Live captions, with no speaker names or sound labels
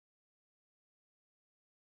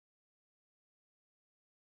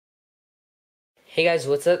Hey guys,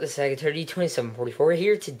 what's up? This is iGuitardude 2744. We're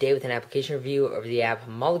here today with an application review of the app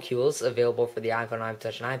Molecules, available for the iPhone,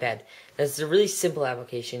 iTouch, and iPad. That's a really simple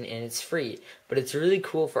application and it's free, but it's really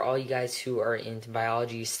cool for all you guys who are into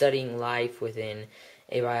biology, studying life within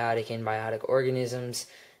abiotic and biotic organisms,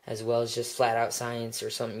 as well as just flat out science or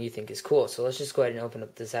something you think is cool. So let's just go ahead and open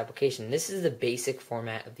up this application. This is the basic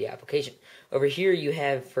format of the application. Over here you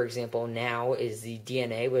have, for example, now is the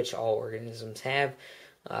DNA, which all organisms have.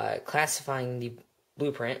 Classifying the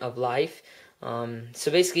blueprint of life.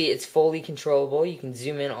 So basically it's fully controllable. You can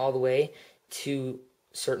zoom in all the way to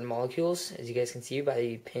certain molecules, as you guys can see by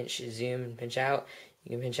the pinch, zoom, and pinch out.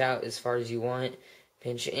 You can pinch out as far as you want,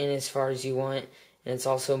 pinch in as far as you want, and it's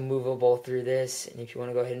also movable through this. And if you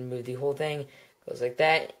want to go ahead and move the whole thing, it goes like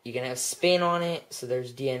that. You can have spin on it, so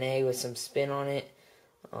there's DNA with some spin on it.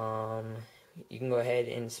 You can go ahead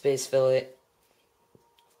and space fill it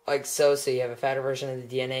like so you have a fatter version of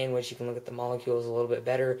the DNA in which you can look at the molecules a little bit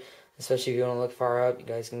better, especially if you want to look far up. You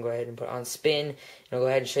guys can go ahead and put on spin, and it'll go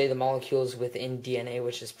ahead and show you the molecules within DNA,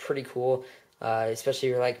 which is pretty cool, especially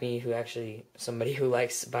if you're like me, somebody who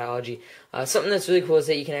likes biology. Something that's really cool is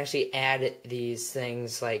that you can actually add these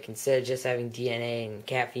things, like instead of just having DNA and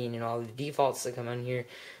caffeine and all the defaults that come on here,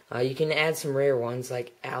 you can add some rare ones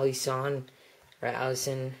like allicin, or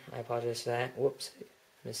allicin. I apologize for that. Whoops,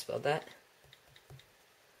 misspelled that.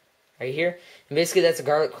 Right here, and basically that's a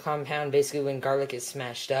garlic compound. Basically, when garlic is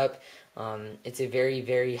smashed up, it's a very,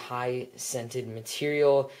 very high scented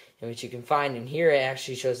material in which you can find. And here it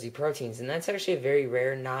actually shows the proteins, and that's actually a very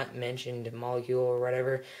rare, not mentioned molecule or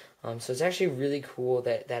whatever. So it's actually really cool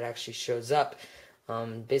that that actually shows up.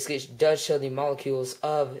 Basically, it does show the molecules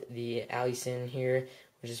of the allicin here,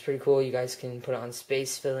 which is pretty cool. You guys can put it on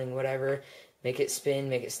space filling, whatever. Make it spin,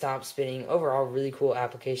 make it stop spinning. Overall, really cool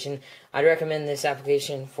application. I'd recommend this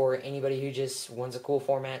application for anybody who just wants a cool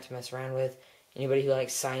format to mess around with. Anybody who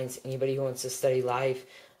likes science, anybody who wants to study life.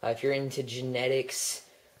 If you're into genetics,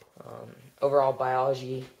 overall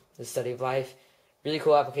biology, the study of life. Really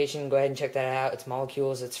cool application. Go ahead and check that out. It's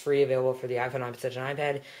Molecules. It's free, available for the iPhone, iTouch, and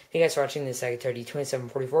iPad. Thank you guys for watching this iGuitardude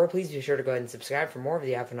 2744. Please be sure to go ahead and subscribe for more of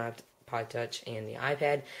the iPhone, iTouch, and the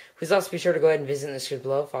iPad. Please also be sure to go ahead and visit in the description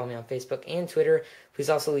below. Follow me on Facebook and Twitter. Please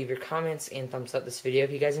also leave your comments and thumbs up this video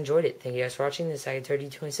if you guys enjoyed it. Thank you guys for watching this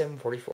iGuitardude 2744.